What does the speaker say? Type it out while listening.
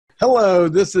Hello,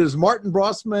 this is Martin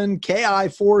Brossman,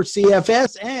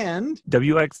 KI4CFS, and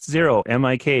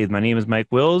WX0MIK. My name is Mike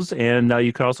Wills, and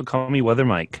you can also call me Weather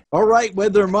Mike. All right,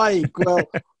 Weather Mike. Well,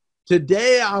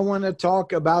 today I want to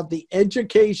talk about the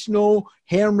educational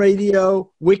ham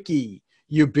radio wiki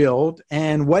you built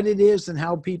and what it is and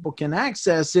how people can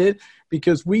access it,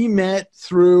 because we met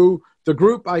through the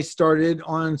group I started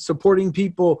on supporting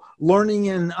people learning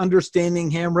and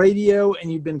understanding ham radio,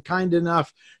 and you've been kind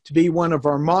enough to be one of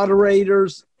our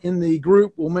moderators in the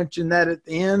group. We'll mention that at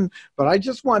the end, but I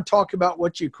just want to talk about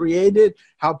what you created,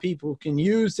 how people can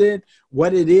use it,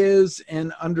 what it is,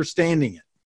 and understanding it.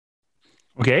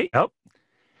 Okay. Yep.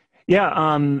 Yeah.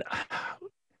 I'm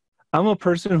a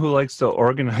person who likes to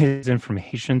organize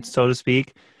information, so to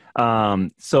speak.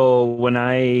 So when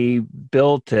I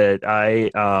built it,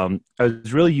 I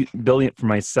was really building it for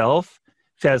myself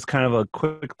as kind of a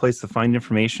quick place to find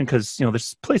information, because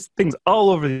there's things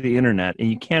all over the internet and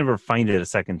you can't ever find it a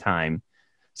second time.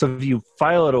 So if you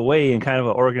file it away in kind of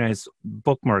an organized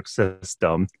bookmark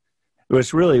system, which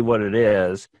is really what it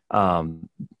is,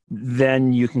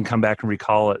 then you can come back and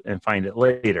recall it and find it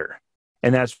later.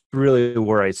 And that's really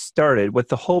where I started, with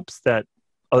the hopes that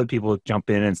other people jump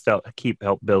in and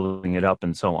help building it up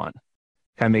and so on.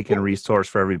 Kind of making a resource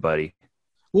for everybody.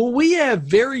 Well, we have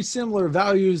very similar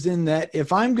values in that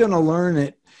if I'm going to learn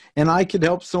it and I could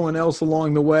help someone else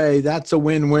along the way, that's a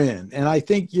win-win. And I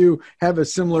think you have a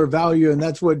similar value, and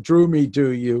that's what drew me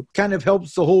to you. Kind of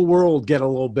helps the whole world get a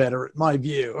little better, in my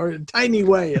view, or a tiny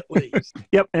way at least.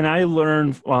 Yep. And I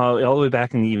learned all the way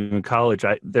back in even college.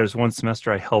 There's one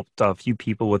semester I helped a few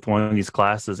people with one of these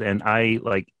classes, and I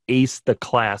aced the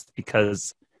class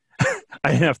because I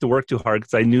didn't have to work too hard,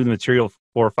 because I knew the material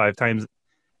 4 or 5 times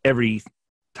every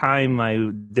time I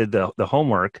did the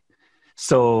homework.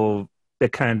 So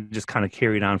it kind of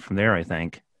carried on from there, I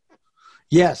think.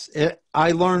 Yes,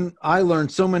 I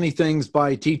learned so many things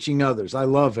by teaching others. I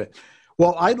love it.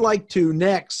 Well, I'd like to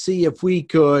next see if we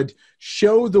could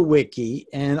show the wiki,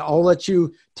 and I'll let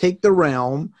you take the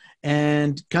realm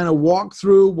and kind of walk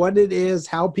through what it is,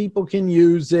 how people can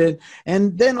use it,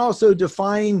 and then also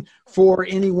define for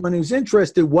anyone who's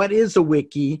interested what is a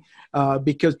wiki,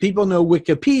 because people know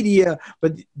Wikipedia,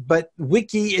 but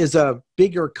wiki is a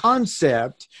bigger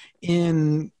concept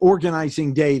in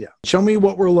organizing data. Show me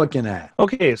what we're looking at.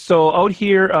 Okay, so out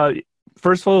here,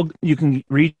 first of all, you can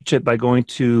reach it by going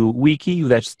to Wiki,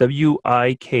 that's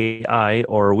WIKI,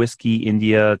 or Whiskey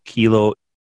India Kilo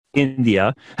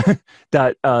India,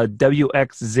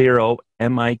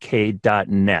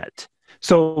 WX0MIK.net.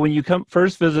 So when you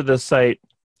first visit the site,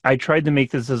 I tried to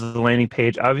make this as a landing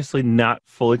page, obviously not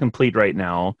fully complete right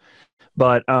now,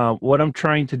 but what I'm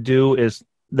trying to do is,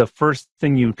 the first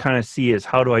thing you kind of see is,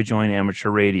 how do I join amateur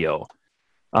radio?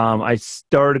 I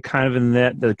started kind of in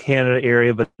the Canada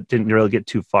area, but didn't really get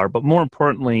too far. But more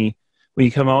importantly, when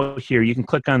you come out here, you can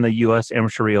click on the U.S.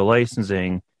 Amateur Radio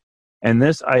Licensing. And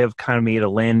this, I have kind of made a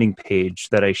landing page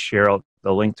that I share out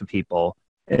the link to people.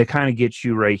 And it kind of gets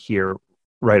you right here,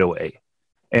 right away.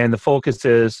 And the focus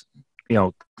is,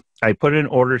 I put an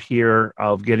order here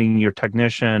of getting your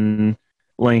technician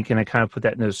link, and I kind of put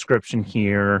that in the description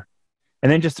here.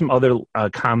 And then just some other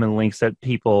common links that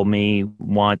people may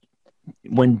want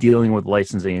when dealing with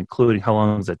licensing, including how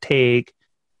long does it take,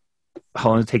 how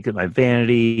long does it take at my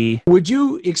vanity. Would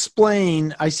you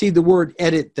explain, I see the word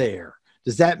edit there.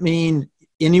 Does that mean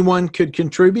anyone could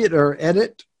contribute or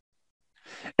edit?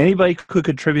 Anybody could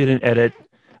contribute and edit,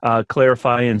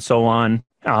 clarify, and so on.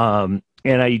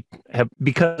 And I have,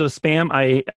 because of spam,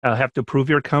 I have to approve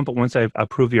your account. But once I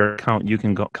approve your account, you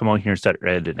can come on here and start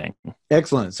editing.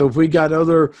 Excellent. So if we got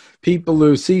other people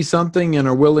who see something and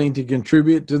are willing to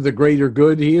contribute to the greater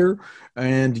good here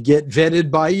and get vetted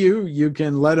by you, you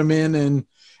can let them in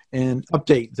and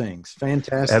update things.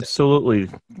 Fantastic. Absolutely.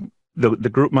 The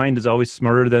group mind is always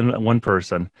smarter than one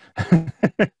person.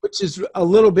 Which is a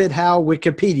little bit how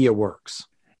Wikipedia works.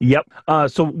 Yep.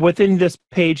 So within this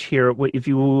page here, if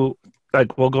you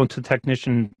we'll go into the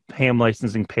technician ham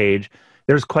licensing page.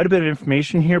 There's quite a bit of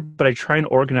information here, but I try and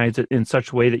organize it in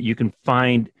such a way that you can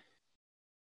find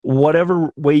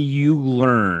whatever way you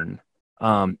learn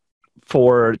to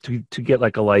get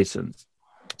a license.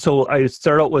 So I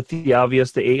start out with the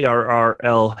obvious, the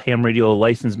ARRL ham radio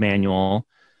license manual,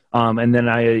 and then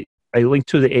I linked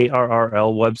to the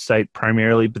ARRL website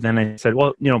primarily, but then I said,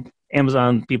 well,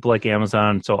 Amazon, people like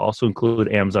Amazon, so also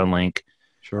include Amazon link.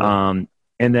 Sure.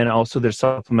 And then also there's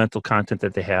supplemental content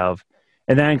that they have.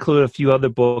 And then I include a few other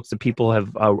books that people have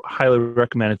highly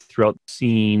recommended throughout the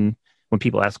scene when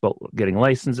people ask about getting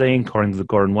licensing, according to the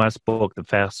Gordon West book, the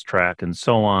Fast Track, and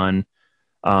so on.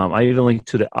 I even linked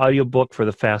to the audiobook for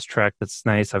the fast track. That's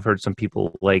nice. I've heard some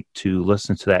people like to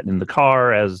listen to that in the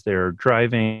car as they're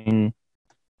driving.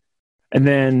 And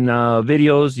then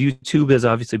videos. YouTube is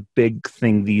obviously a big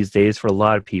thing these days for a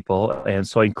lot of people. And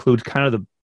so I include kind of the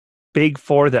big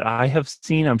four that I have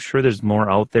seen. I'm sure there's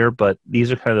more out there, but these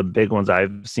are kind of the big ones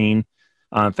I've seen.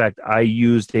 In fact, I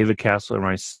use David Castler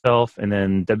myself, and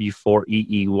then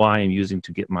W4EEY I'm using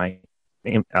to get my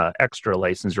extra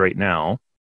license right now.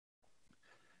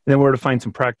 And then where to find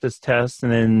some practice tests,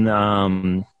 and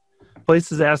then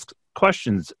places to ask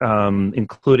questions,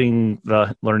 including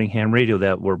the Learning Ham Radio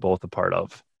that we're both a part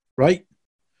of. Right.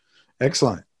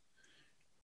 Excellent.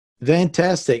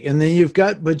 Fantastic. And then you've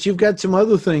got some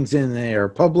other things in there,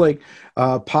 public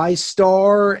Pi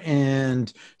Star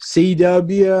and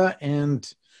CW,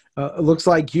 and it looks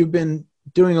like you've been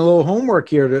doing a little homework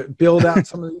here to build out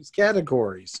some of these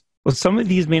categories. Well, some of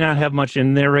these may not have much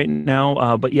in there right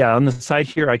now, but yeah, on the side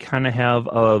here, I kind of have,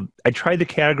 I tried to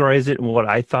categorize it in what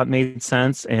I thought made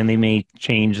sense, and they may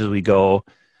change as we go.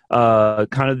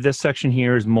 Kind of this section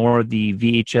here is more the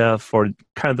VHF, or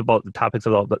kind of about the topics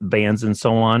about the bands and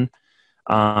so on.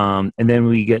 And then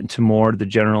we get into more of the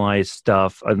generalized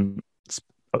stuff,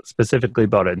 specifically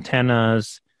about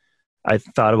antennas. I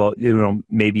thought about,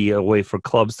 maybe a way for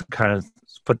clubs to kind of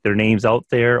put their names out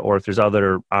there, or if there's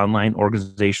other online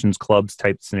organizations, clubs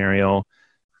type scenario.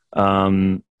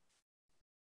 And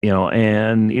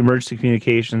emergency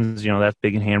communications, that's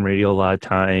big in ham radio a lot of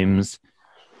times.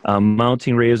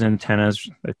 Mounting radios and antennas,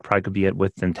 it probably could be it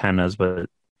with antennas, but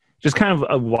just kind of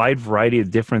a wide variety of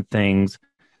different things,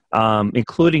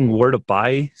 including where to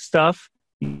buy stuff.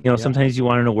 Sometimes you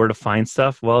want to know where to find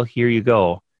stuff. Well, here you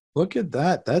go. Look at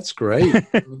that. That's great.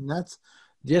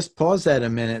 Just pause that a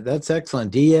minute. That's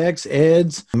excellent. DX,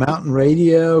 EDS, Mountain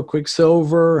Radio,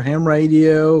 Quicksilver, Ham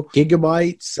Radio,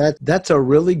 Gigabytes. That's a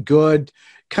really good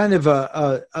kind of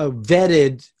a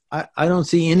vetted. I don't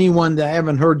see anyone that I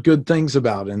haven't heard good things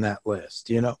about in that list,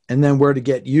 And then where to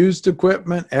get used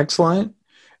equipment. Excellent.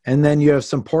 And then you have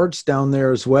some parts down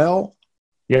there as well.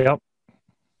 Yep.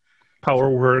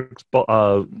 PowerWorks,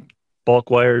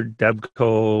 Bulkwire,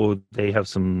 Debco, they have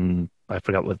some, I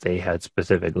forgot what they had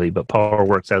specifically, but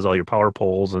PowerWorks has all your power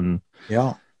poles and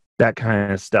that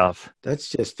kind of stuff. That's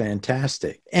just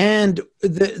fantastic. And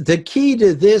the key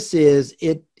to this is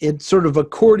it sort of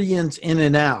accordions in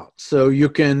and out. So you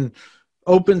can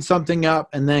open something up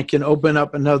and then can open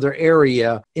up another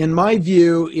area. In my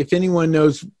view, if anyone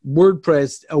knows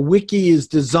WordPress, a wiki is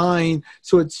designed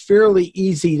so it's fairly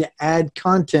easy to add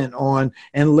content on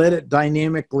and let it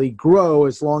dynamically grow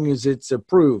as long as it's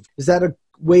approved. Is that a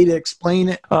way to explain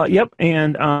it? Yep.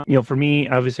 And, for me,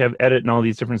 obviously I have edit in all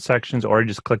these different sections, or I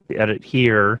just click the edit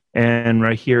here, and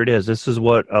right here it is. This is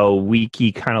what a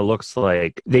wiki kind of looks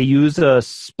like. They use a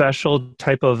special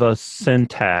type of a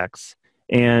syntax.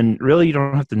 And really, you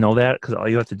don't have to know that, because all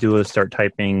you have to do is start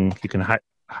typing. You can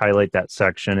highlight that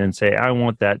section and say, I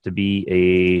want that to be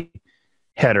a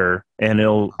header, and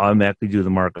it'll automatically do the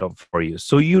markup for you.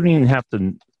 So you don't even have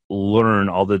to learn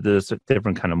all this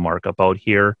different kind of markup out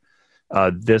here.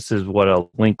 This is what a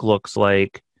link looks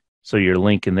like. So your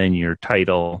link and then your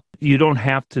title. You don't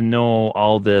have to know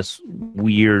all this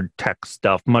weird text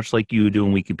stuff, much like you do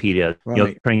in Wikipedia.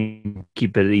 Right. Try and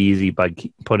keep it easy by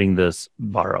putting this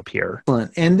bar up here.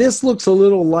 And this looks a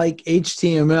little like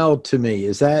HTML to me.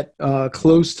 Is that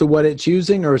close to what it's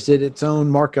using, or is it its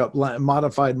own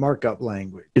modified markup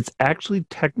language? It's actually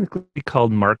technically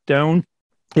called Markdown.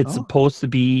 It's supposed to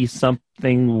be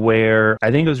something where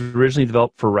I think it was originally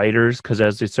developed for writers, because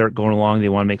as they start going along, they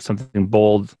want to make something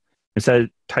bold. Instead of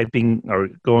typing or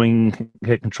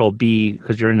hit Control B,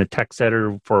 because you're in the text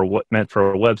editor for what meant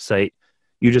for a website,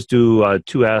 you just do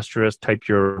 2 asterisks, type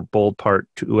your bold part,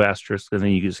 2 asterisks, and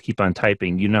then you just keep on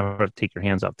typing. You never have to take your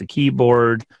hands off the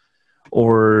keyboard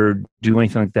or do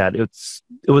anything like that. It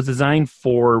was designed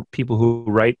for people who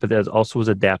write, but that also was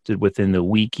adapted within the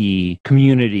wiki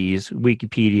communities.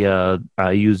 Wikipedia,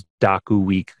 I use Daku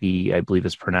Wiki, I believe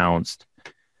it's pronounced.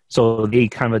 So they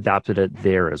kind of adopted it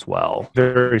there as well.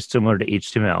 Very similar to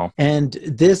HTML. And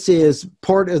this is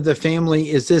part of the family.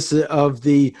 Is this of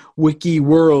the wiki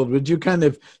world? Would you kind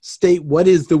of state what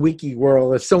is the wiki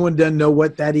world if someone doesn't know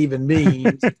what that even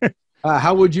means?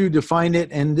 How would you define it?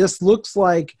 And this looks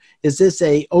like, is this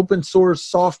a open source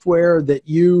software that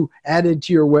you added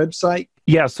to your website?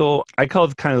 Yeah, so I call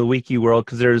it kind of the wiki world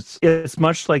because it's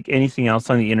much like anything else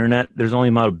on the internet. There's only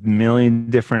about 1 million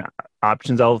different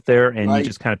options out there, and you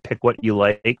just kind of pick what you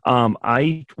like.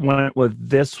 I went with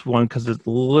this one because it's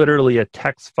literally a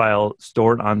text file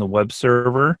stored on the web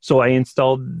server. So I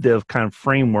installed the kind of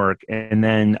framework, and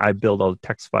then I build all the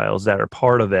text files that are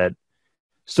part of it.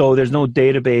 So there's no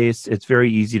database. It's very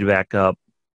easy to back up,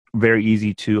 very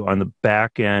easy to, on the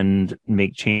back end,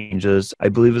 make changes. I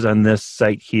believe it was on this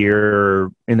site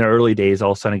here in the early days,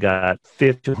 all of a sudden I got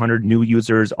 1,500 new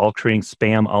users all creating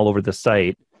spam all over the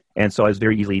site. And so I was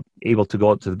very easily able to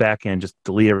go out to the back end, just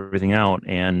delete everything out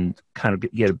and kind of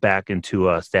get it back into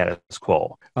a status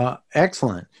quo.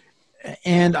 Excellent.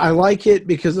 And I like it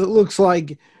because it looks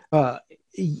like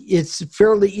it's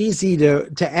fairly easy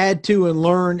to add to and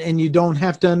learn, and you don't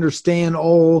have to understand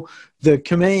all the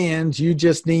commands. You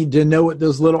just need to know what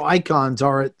those little icons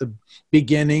are at the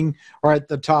beginning or at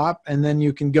the top, and then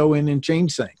you can go in and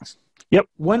change things. Yep.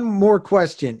 One more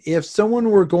question. If someone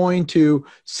were going to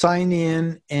sign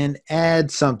in and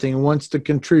add something and wants to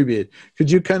contribute, could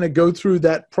you kind of go through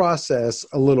that process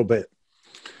a little bit?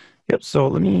 Yep. So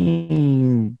let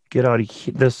me get out of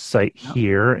this site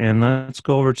here, and let's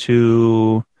go over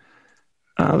to,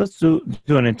 let's do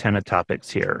an antenna topics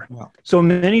here. Wow. So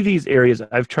many of these areas,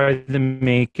 I've tried to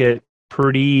make it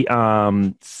pretty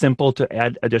simple to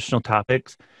add additional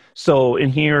topics. So in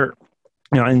here,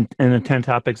 in the 10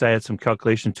 topics, I had some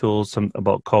calculation tools, some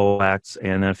about coax,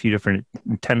 and a few different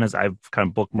antennas I've kind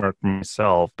of bookmarked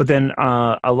myself. But then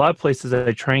a lot of places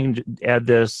I try and add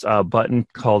this button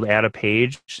called Add a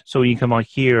Page. So you come out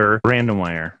here, random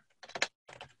wire.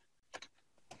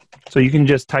 So you can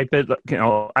just type it.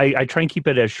 I try and keep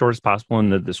it as short as possible in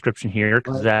the description here,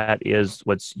 because that is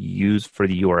what's used for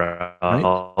the URL.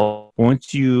 Right.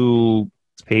 Once you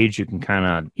page, you can kind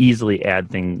of easily add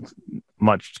things,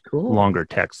 much longer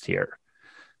text here.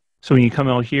 So when you come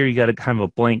out here, you got a kind of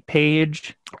a blank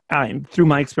page. Through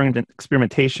my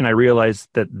experimentation, I realized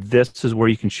that this is where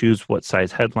you can choose what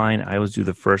size headline. I always do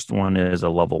the first one is a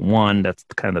level 1. That's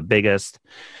kind of the biggest.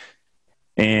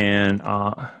 And,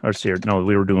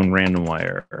 we were doing random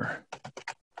wire.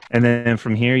 And then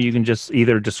from here, you can just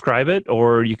either describe it,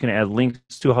 or you can add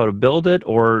links to how to build it.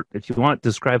 Or if you want,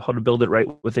 describe how to build it right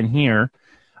within here.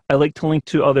 I like to link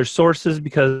to other sources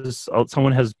because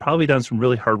someone has probably done some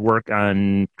really hard work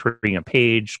on creating a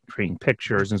page, creating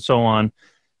pictures, and so on.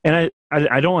 And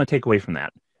I don't want to take away from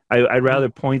that. I'd rather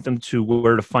point them to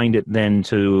where to find it than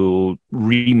to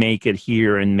remake it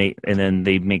here and then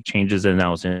they make changes and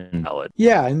now it's invalid.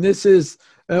 Yeah, and this is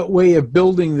a way of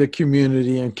building the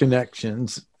community and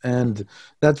connections. And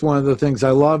that's one of the things I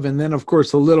love. And then, of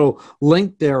course, a little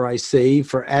link there I see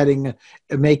for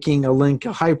making a link a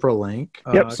hyperlink.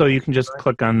 Yep. So you can just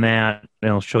click on that and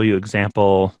it'll show you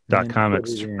example.com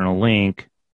external link.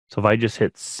 So if I just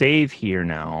hit save here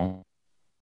now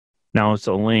it's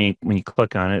a link. When you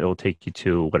click on it, it will take you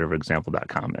to whatever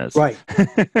example.com is. Right.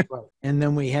 Right. And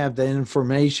then we have the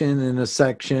information in a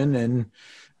section,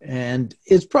 and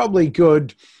it's probably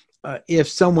good if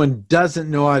someone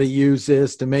doesn't know how to use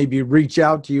this to maybe reach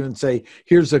out to you and say,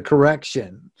 here's a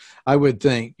correction, I would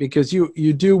think, because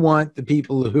you do want the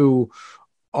people who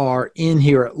are in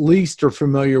here at least are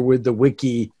familiar with the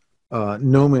Wiki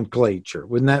nomenclature.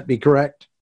 Wouldn't that be correct?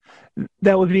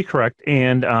 That would be correct.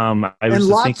 And I was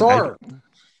just thinking,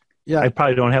 I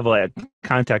probably don't have a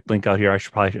contact link out here. I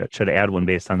should add one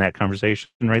based on that conversation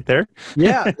right there.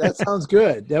 Yeah, that sounds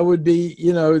good. That would be,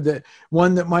 the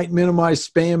one that might minimize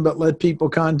spam, but let people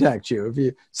contact you. If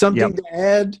you something to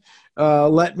add,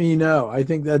 let me know. I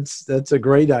think that's a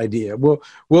great idea.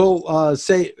 We'll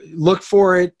say look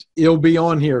for it. It'll be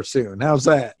on here soon. How's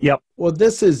that? Yep. Well,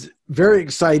 this is very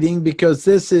exciting because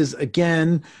this is,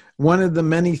 again, one of the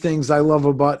many things I love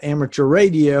about amateur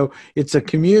radio. It's a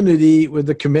community with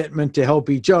a commitment to help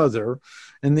each other,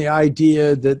 and the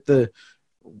idea that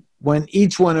when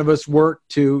each one of us work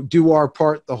to do our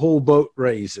part, the whole boat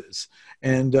raises.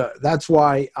 And that's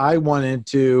why I wanted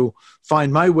to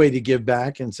find my way to give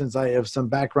back. And since I have some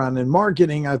background in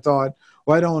marketing, I thought,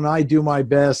 why don't I do my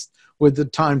best with the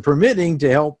time permitting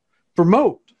to help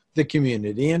promote the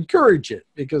community, encourage it,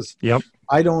 because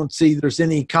I don't see there's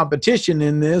any competition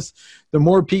in this. The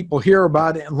more people hear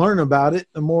about it and learn about it,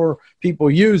 the more people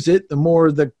use it, the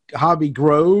more the hobby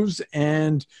grows,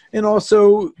 and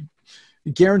also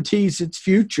guarantees its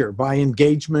future by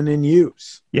engagement and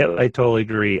use. Yeah, I totally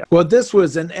agree. Well, this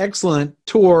was an excellent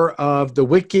tour of the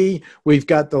Wiki. We've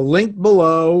got the link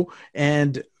below,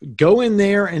 and go in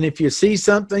there, and if you see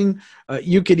something,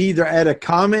 you could either add a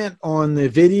comment on the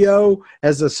video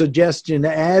as a suggestion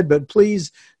to add, but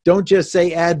please don't just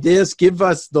say add this. Give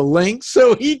us the link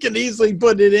so he can easily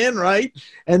put it in, right?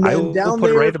 And then down put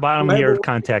there, it right at the bottom here,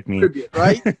 contact me.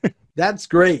 Right? That's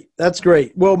great. That's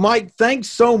great. Well, Mike, thanks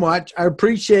so much. I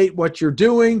appreciate what you're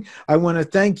doing. I want to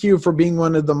thank you for being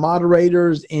one of the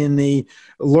moderators in the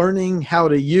learning how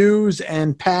to use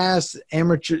and pass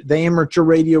the amateur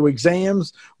radio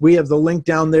exams. We have the link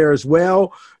down there as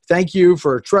well. thank you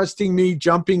for trusting me,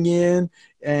 jumping in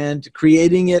and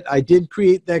creating it. I did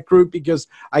create that group because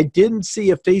I didn't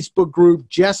see a Facebook group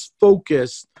just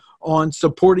focused on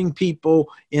supporting people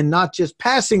in not just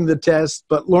passing the test,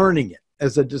 but learning it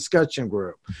as a discussion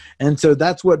group. And so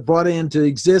that's what brought it into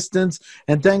existence.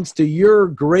 And thanks to your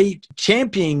great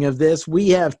championing of this, we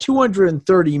have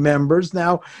 230 members.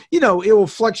 Now, it will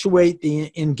fluctuate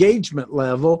the engagement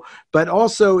level, but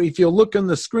also if you look on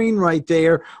the screen right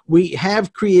there, we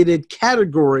have created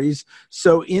categories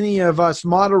so any of us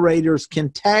moderators can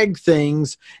tag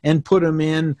things and put them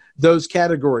in those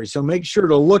categories. So make sure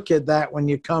to look at that when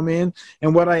you come in.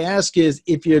 And what I ask is,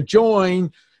 if you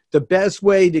join, the best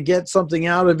way to get something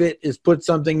out of it is put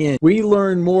something in. We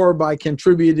learn more by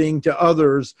contributing to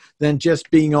others than just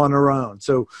being on our own.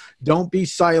 So don't be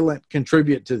silent,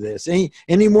 contribute to this.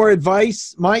 Any more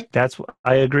advice, Mike?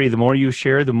 I agree. The more you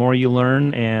share, the more you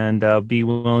learn, and be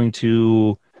willing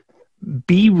to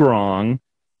be wrong,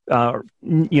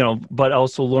 but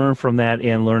also learn from that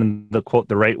and learn the quote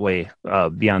the right way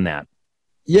beyond that.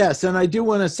 Yes, and I do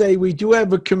want to say we do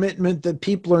have a commitment that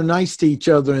people are nice to each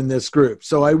other in this group.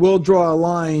 So I will draw a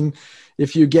line.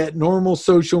 If you get normal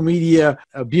social media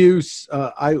abuse,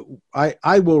 I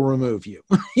will remove you,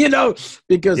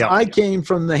 because I came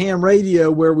from the ham radio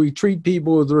where we treat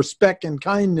people with respect and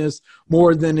kindness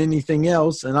more than anything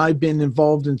else. And I've been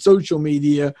involved in social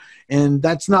media, and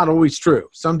that's not always true.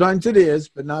 Sometimes it is,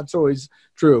 but not always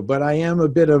true. But I am a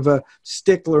bit of a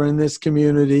stickler in this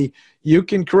community. You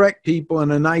can correct people in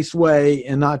a nice way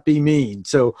and not be mean.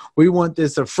 So we want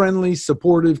this a friendly,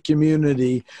 supportive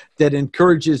community that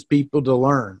encourages people to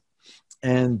learn.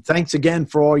 And thanks again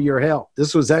for all your help.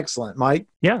 This was excellent, Mike.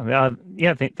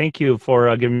 Thank you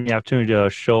for giving me the opportunity to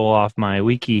show off my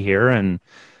wiki here, and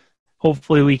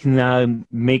hopefully we can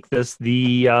make this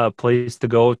the place to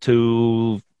go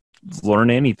to learn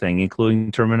anything,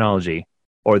 including terminology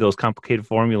or those complicated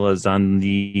formulas on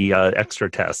the extra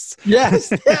tests. Yes,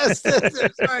 that's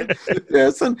right.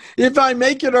 Yes, and if I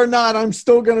make it or not, I'm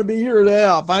still going to be here to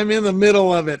help. I'm in the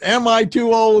middle of it. Am I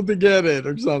too old to get it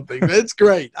or something? It's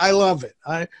great. I love it.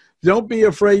 Don't be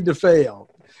afraid to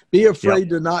fail. Be afraid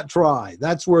to not try.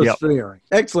 That's worth fearing.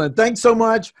 Excellent. Thanks so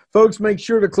much. Folks, make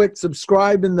sure to click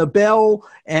subscribe and the bell,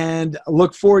 and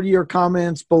look forward to your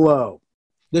comments below.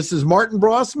 This is Martin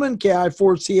Brossman,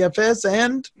 KI4CFS,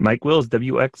 and Mike Wills,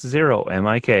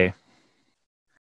 WX0MIK.